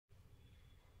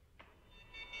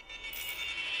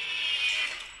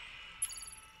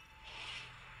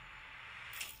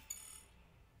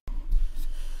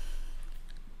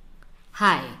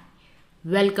Hi,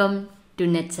 welcome to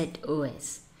NetSet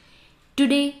OS.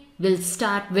 Today we'll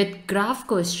start with graph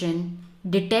question,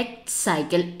 detect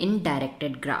cycle in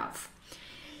directed graph.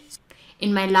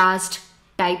 In my last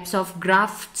types of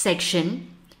graph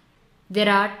section, there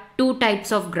are two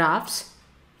types of graphs.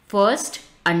 First,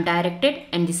 undirected,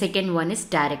 and the second one is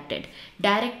directed.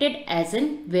 Directed as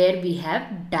in where we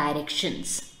have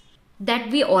directions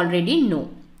that we already know.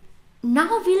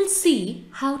 Now we'll see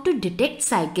how to detect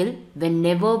cycle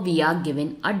whenever we are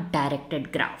given a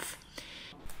directed graph.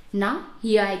 Now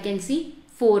here I can see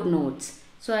 4 nodes.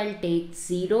 So I'll take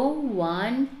 0,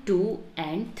 1, 2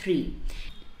 and 3.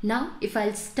 Now if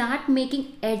I'll start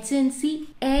making adjacency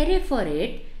array for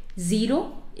it,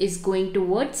 0 is going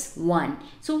towards 1.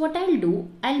 So what I'll do,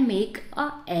 I'll make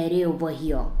a array over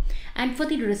here. And for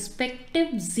the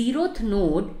respective 0th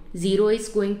node, 0 is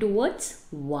going towards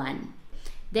 1.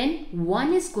 Then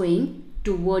 1 is going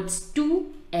towards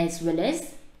 2 as well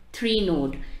as 3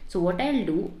 node. So what I'll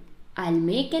do, I'll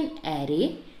make an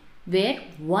array where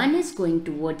 1 is going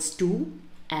towards 2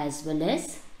 as well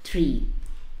as 3.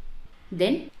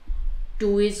 Then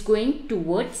 2 is going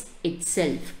towards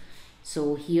itself.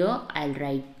 So here I'll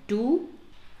write 2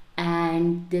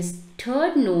 and this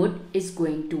third node is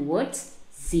going towards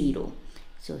 0.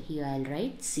 So here I'll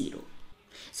write 0.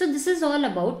 So this is all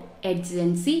about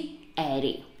adjacency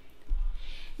array.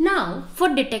 Now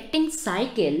for detecting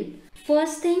cycle,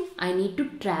 first thing I need to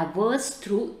traverse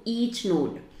through each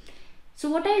node.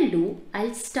 So what I'll do,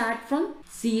 I'll start from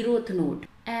 0th node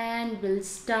and we'll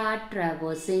start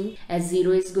traversing as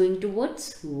 0 is going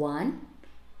towards 1,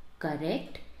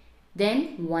 correct.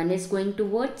 Then 1 is going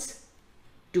towards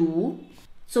 2.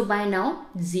 So by now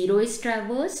 0 is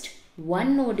traversed,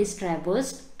 1 node is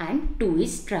traversed and 2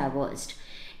 is traversed.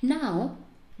 Now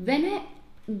when I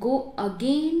go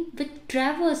again with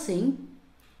traversing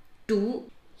 2,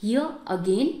 here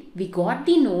again we got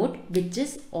the node which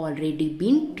is already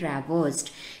been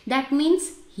traversed. That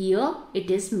means here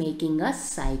it is making a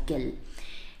cycle.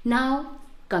 Now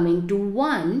coming to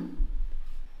 1,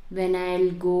 when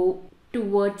I'll go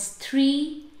towards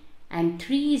 3 and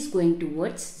 3 is going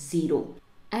towards 0.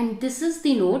 And this is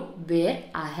the node where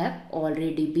I have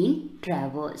already been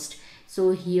traversed.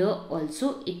 So here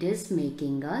also it is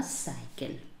making a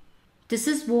cycle. This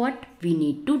is what we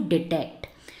need to detect.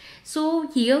 So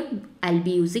here I'll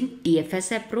be using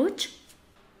DFS approach.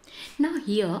 Now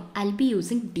here I'll be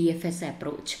using DFS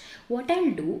approach. What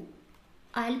I'll do,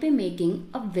 I'll be making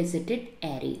a visited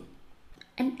array.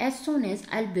 And as soon as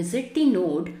I'll visit the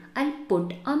node, I'll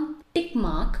put a tick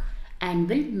mark and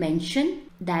will mention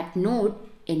that node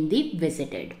in the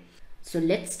visited. So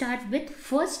let's start with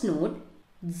first node,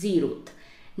 0th.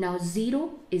 Now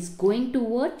 0 is going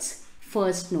towards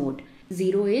first node.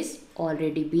 0 is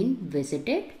already been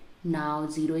visited. Now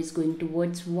 0 is going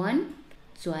towards 1.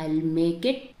 So I'll make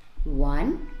it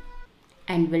 1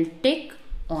 and will tick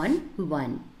on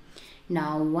 1.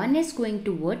 Now 1 is going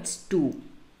towards 2.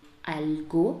 I'll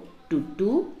go to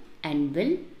 2 and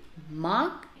will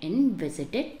mark in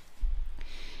visited.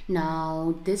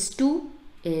 Now this 2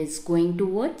 is going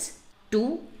towards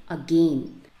 2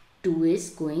 again. 2 is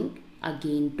going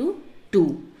again to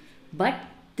 2. But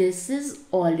this is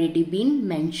already been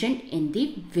mentioned in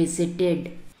the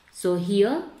visited. So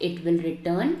here it will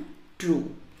return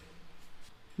true,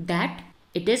 that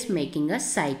it is making a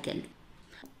cycle.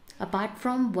 Apart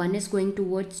from 1 is going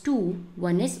towards 2,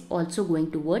 1 is also going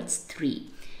towards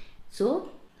 3. So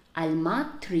I'll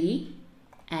mark 3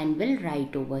 and will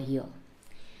write over here.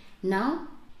 Now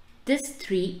this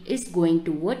 3 is going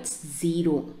towards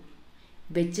 0,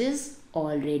 which is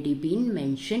already been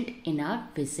mentioned in our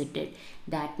visited.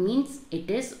 That means it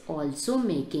is also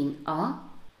making a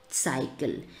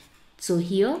cycle. So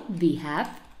here we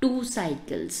have 2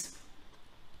 cycles,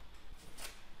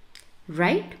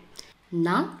 right?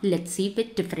 Now let's see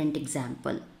with different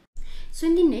example. So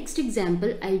in the next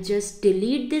example, I'll just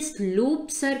delete this loop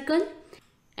circle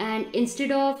and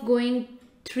instead of going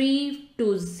 3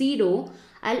 to 0,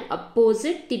 I'll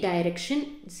opposite the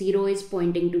direction. 0 is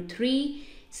pointing to 3.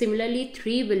 Similarly,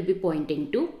 3 will be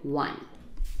pointing to 1.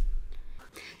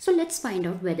 So let's find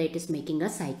out whether it is making a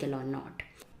cycle or not.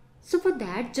 So for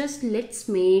that, just let's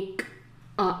make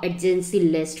a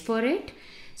adjacency list for it.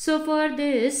 So for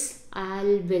this,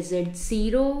 I'll visit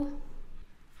 0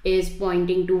 is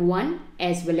pointing to 1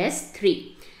 as well as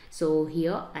 3. So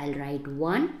here I'll write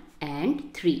 1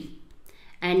 and 3.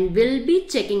 And we'll be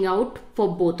checking out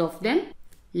for both of them.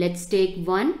 Let's take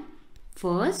 1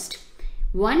 first.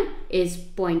 1 is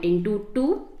pointing to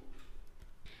 2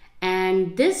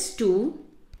 and this 2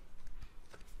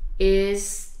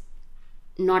 is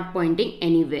not pointing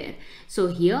anywhere. So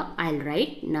here I'll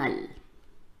write null.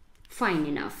 Fine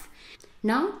enough.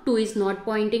 Now 2 is not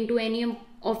pointing to any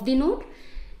of the node.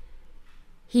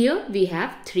 Here we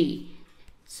have 3.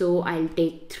 So I'll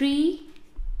take 3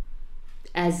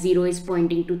 as 0 is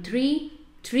pointing to 3.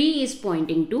 3 is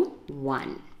pointing to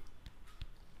 1.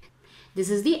 This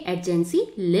is the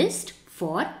adjacency list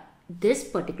for this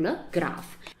particular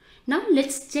graph. Now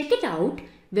let's check it out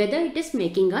whether it is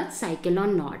making a cycle or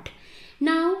not.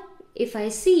 Now if I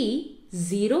see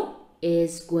 0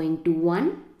 is going to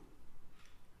 1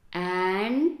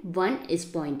 and 1 is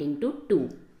pointing to 2.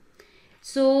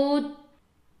 So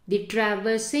the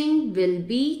traversing will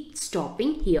be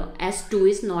stopping here as 2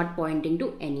 is not pointing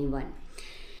to anyone.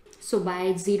 So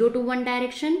by 0 to 1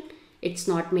 direction, it's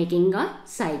not making a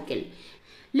cycle.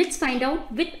 Let's find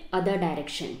out with other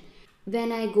direction.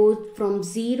 When I go from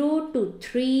 0 to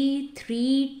 3,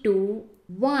 3 to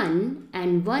 1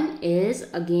 and 1 is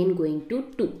again going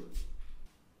to 2.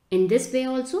 In this way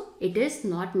also, it is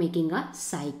not making a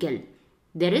cycle.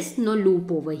 There is no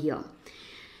loop over here.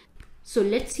 So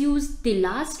let's use the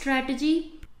last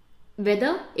strategy,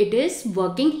 whether it is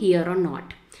working here or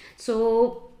not.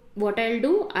 So what I'll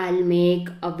do, I'll make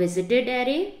a visited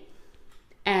array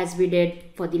as we did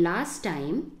for the last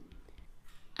time,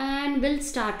 and we'll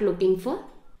start looking for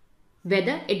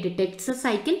whether it detects a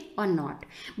cycle or not.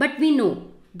 But we know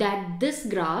that this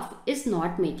graph is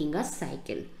not making a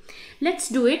cycle. Let's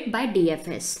do it by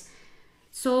DFS.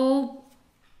 So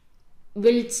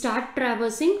we'll start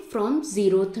traversing from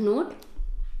 0th node.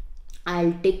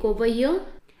 I'll tick over here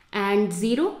and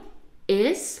 0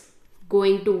 is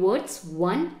going towards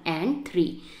 1 and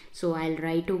 3. So I'll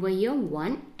write over here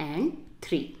 1 and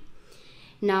 3.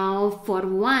 Now for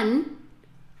 1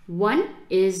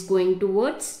 is going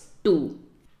towards 2.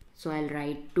 So I'll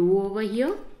write 2 over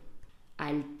here.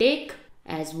 I'll take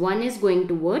as 1 is going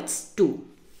towards 2.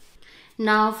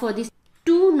 Now for this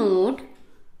 2 node,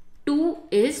 2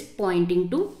 is pointing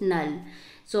to null.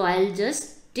 So I'll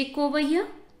just tick over here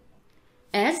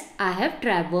as I have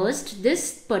traversed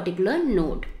this particular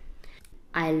node.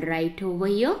 I'll write over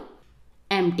here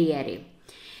empty array.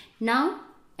 Now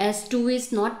as 2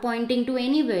 is not pointing to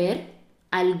anywhere,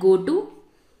 I'll go to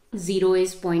 0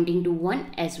 is pointing to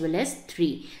 1 as well as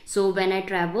 3. So when I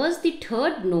traverse the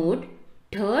third node,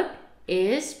 third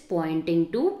is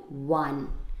pointing to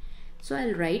 1. So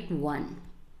I'll write 1.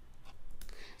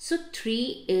 So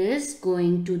 3 is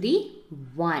going to the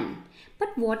 1.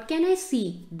 But what can I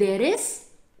see? There is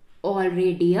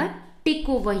already a tick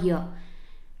over here.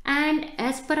 And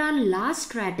as per our last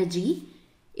strategy,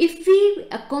 if we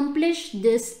accomplish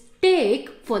this tick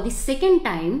for the second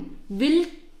time, we'll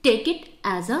take it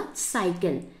as a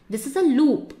cycle. This is a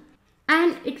loop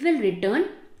and it will return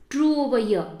true over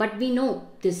here. But we know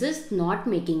this is not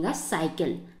making a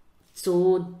cycle.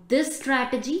 So this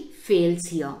strategy fails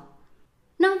here.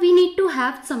 Now we need to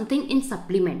have something in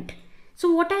supplement.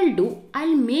 So what I'll do,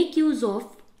 I'll make use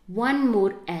of one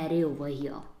more array over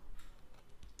here.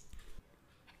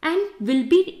 And we'll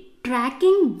be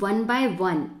tracking one by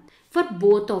one for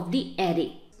both of the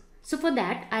array. So for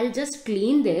that, I'll just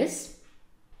clean this.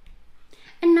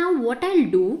 And now what I'll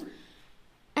do,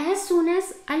 as soon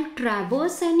as I'll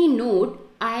traverse any node,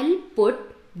 I'll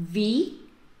put V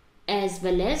as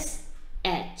well as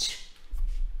H.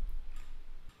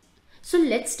 So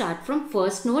let's start from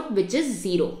first node, which is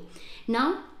 0.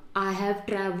 Now I have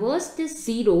traversed this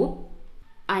 0.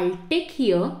 I'll tick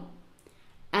here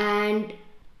and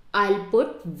I'll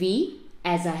put V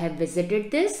as I have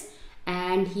visited this,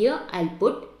 and here I'll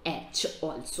put H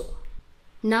also.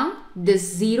 Now this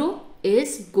 0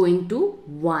 is going to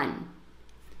 1.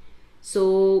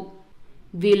 So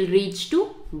we'll reach to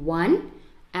 1,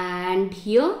 and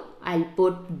here I'll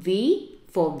put V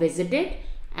for visited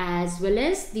as well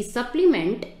as the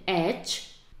supplement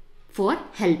H for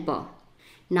helper.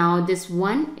 Now this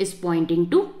 1 is pointing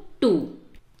to 2.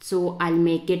 So I'll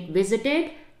make it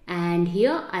visited, and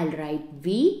here I'll write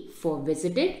V for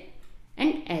visited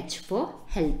and H for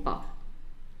helper.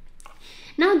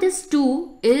 Now this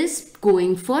 2 is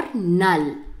going for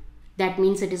null. That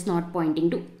means it is not pointing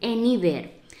to anywhere.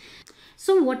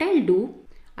 So what I'll do,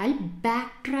 I'll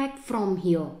backtrack from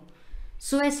here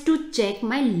so as to check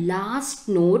my last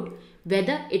node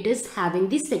whether it is having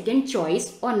the second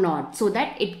choice or not, so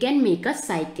that it can make a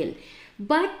cycle.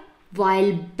 But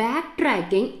while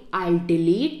backtracking, I'll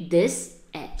delete this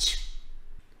H.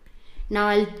 Now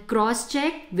I'll cross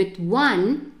check with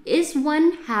 1. Is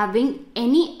 1 having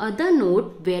any other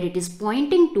node where it is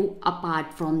pointing to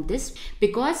apart from this?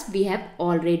 Because we have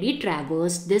already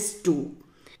traversed this 2.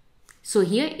 So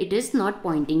here it is not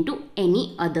pointing to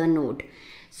any other node.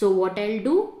 So what I'll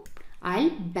do, I'll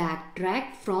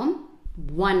backtrack from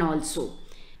 1 also.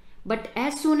 But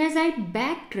as soon as I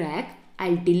backtrack,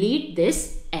 I'll delete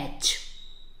this h.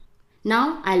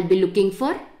 Now I'll be looking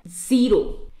for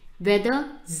 0. Whether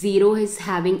 0 is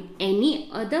having any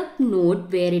other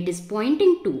node where it is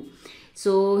pointing to.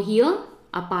 So here,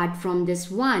 apart from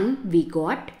this 1, we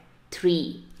got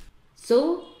 3.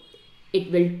 So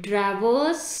it will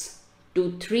traverse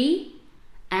to 3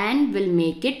 and will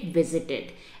make it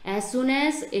visited. As soon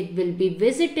as it will be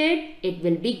visited, it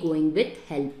will be going with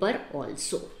helper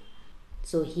also.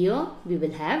 So here we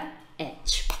will have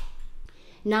h.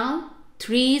 Now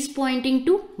 3 is pointing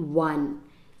to 1.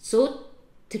 So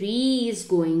 3 is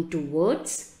going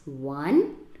towards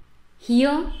 1.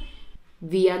 Here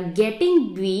we are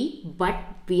getting B, but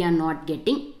we are not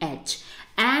getting h.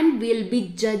 And we'll be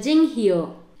judging here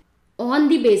on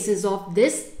the basis of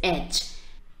this h.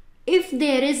 If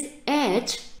there is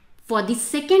h for the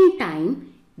second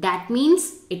time, that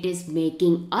means it is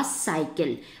making a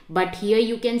cycle. But here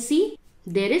you can see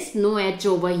there is no h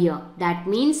over here. That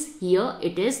means here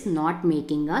it is not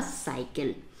making a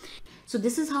cycle. So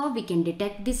this is how we can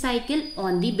detect the cycle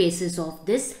on the basis of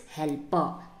this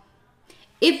helper.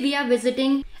 If we are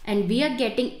visiting and we are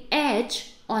getting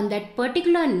h on that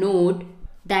particular node,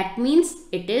 that means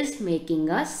it is making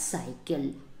a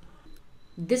cycle.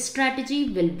 This strategy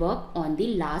will work on the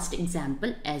last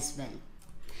example as well.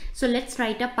 So let's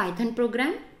write a Python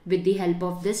program with the help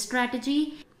of this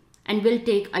strategy, and we'll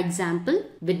take example.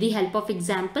 With the help of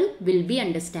example, we'll be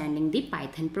understanding the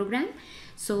Python program.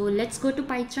 So let's go to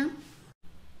PyCharm.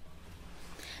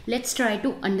 Let's try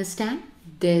to understand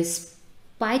this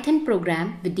Python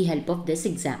program with the help of this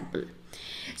example.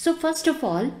 So first of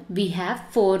all, we have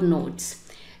 4 nodes.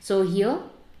 So here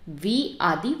we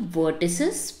are the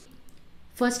vertices.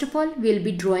 First of all, we'll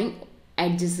be drawing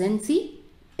adjacency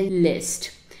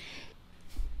list.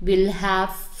 We'll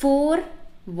have 4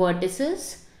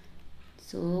 vertices.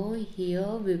 So here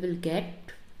we will get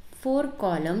 4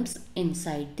 columns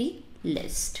inside the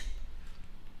list.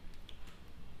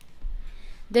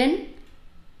 Then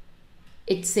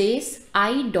it says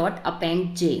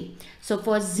I.append j. So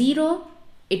for 0,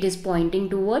 it is pointing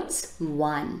towards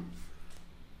 1.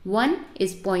 1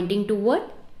 is pointing toward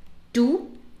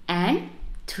 2 and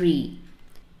 3.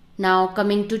 Now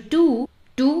coming to 2,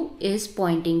 2 is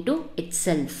pointing to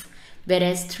itself,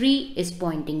 whereas 3 is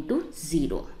pointing to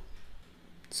 0.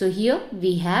 So here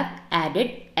we have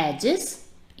added edges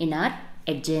in our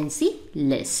adjacency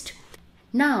list.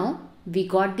 Now we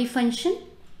got the function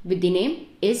with the name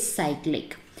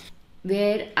isCyclic,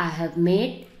 where I have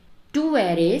made 2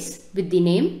 arrays with the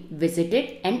name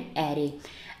visited and array,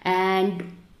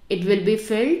 and it will be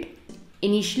filled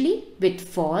initially with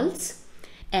false,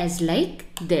 as like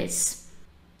this.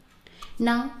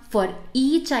 Now for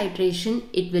each iteration,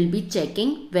 it will be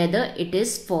checking whether it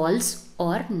is false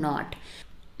or not.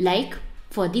 Like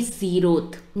for the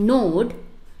 0th node,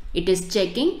 it is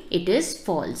checking it is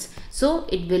false. So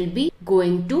it will be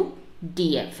going to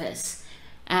DFS.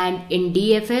 And in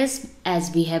DFS,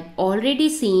 as we have already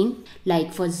seen,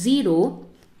 like for 0,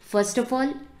 first of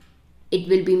all, it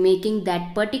will be making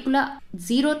that particular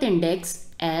 0th index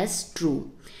as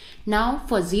true. Now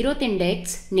for 0th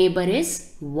index, neighbor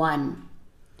is 1.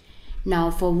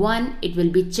 Now for 1, it will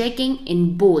be checking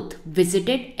in both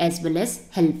visited as well as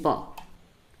helper,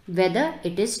 whether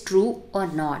it is true or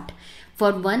not.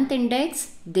 For 1th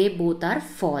index, they both are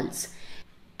false.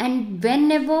 And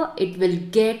whenever it will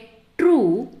get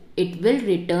true, it will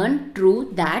return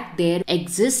true that there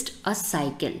exists a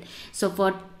cycle. So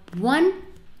for 1,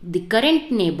 the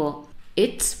current neighbor,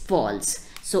 it's false.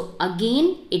 So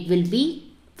again, it will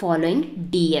be following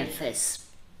DFS.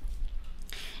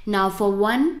 Now for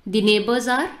 1, the neighbors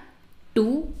are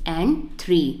 2 and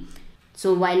 3.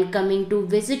 So while coming to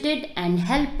visited and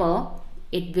helper,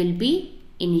 it will be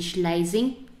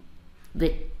initializing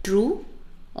with true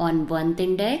on 1th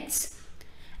index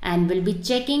and will be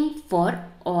checking for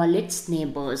all its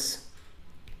neighbors.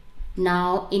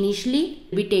 Now initially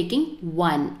we'll be taking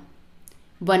 1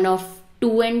 of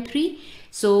 2 and 3.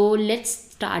 So let's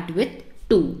start with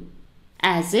 2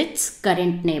 as its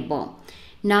current neighbor.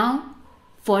 Now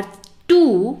for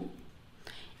 2,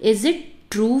 is it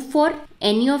true for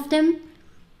any of them?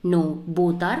 No,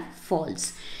 both are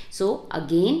false. So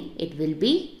again, it will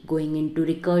be going into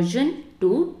recursion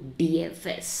to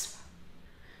DFS.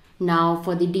 Now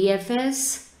for the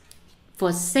DFS, for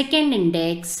 2nd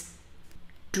index,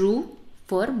 true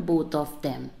for both of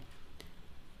them,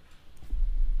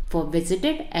 for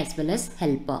visited as well as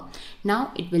helper.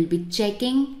 Now it will be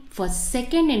checking for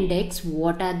 2nd index,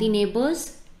 what are the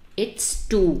neighbors? It's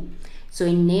 2. So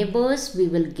in neighbors we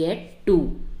will get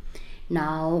 2.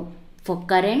 Now for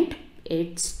current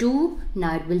it's 2.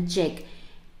 Now it will check.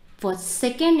 For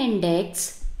second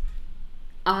index,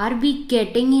 are we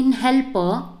getting in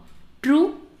helper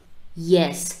true?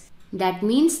 Yes. That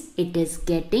means it is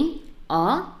getting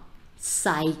a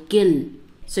cycle.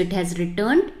 So it has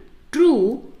returned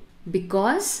true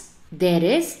because there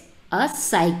is a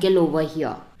cycle over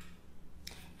here.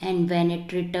 And when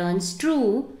it returns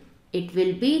true, it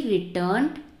will be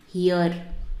returned here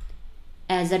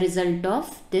as a result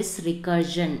of this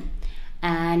recursion.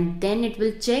 And then it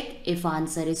will check if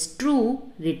answer is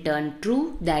true, return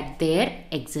true, that there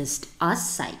exists a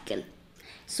cycle.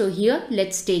 So here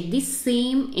let's take the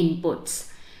same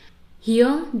inputs.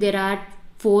 Here there are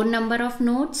 4 number of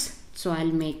nodes. So I'll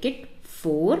make it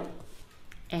 4.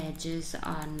 Edges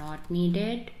are not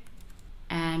needed.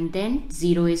 And then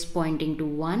 0 is pointing to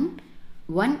 1.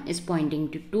 1 is pointing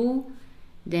to 2.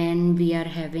 Then we are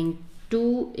having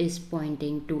 2 is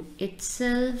pointing to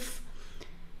itself.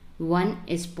 1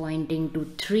 is pointing to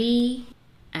 3.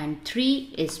 And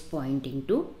 3 is pointing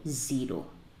to 0.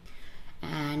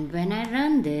 And when I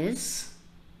run this,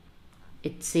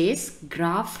 it says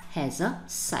graph has a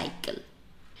cycle.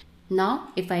 Now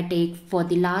if I take for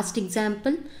the last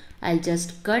example, I'll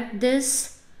just cut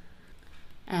this,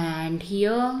 and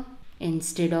here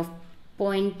instead of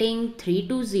pointing 3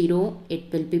 to 0,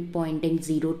 it will be pointing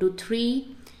 0 to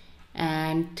 3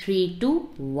 and 3 to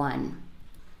 1.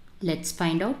 Let's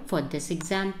find out for this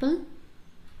example.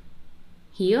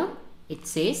 Here it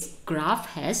says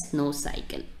graph has no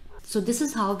cycle. So this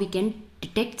is how we can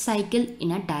detect cycle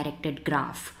in a directed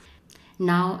graph.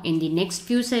 Now in the next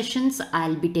few sessions,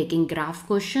 I'll be taking graph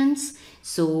questions.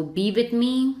 So be with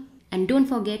me and don't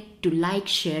forget to like,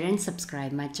 share and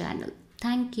subscribe my channel.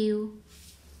 Thank you.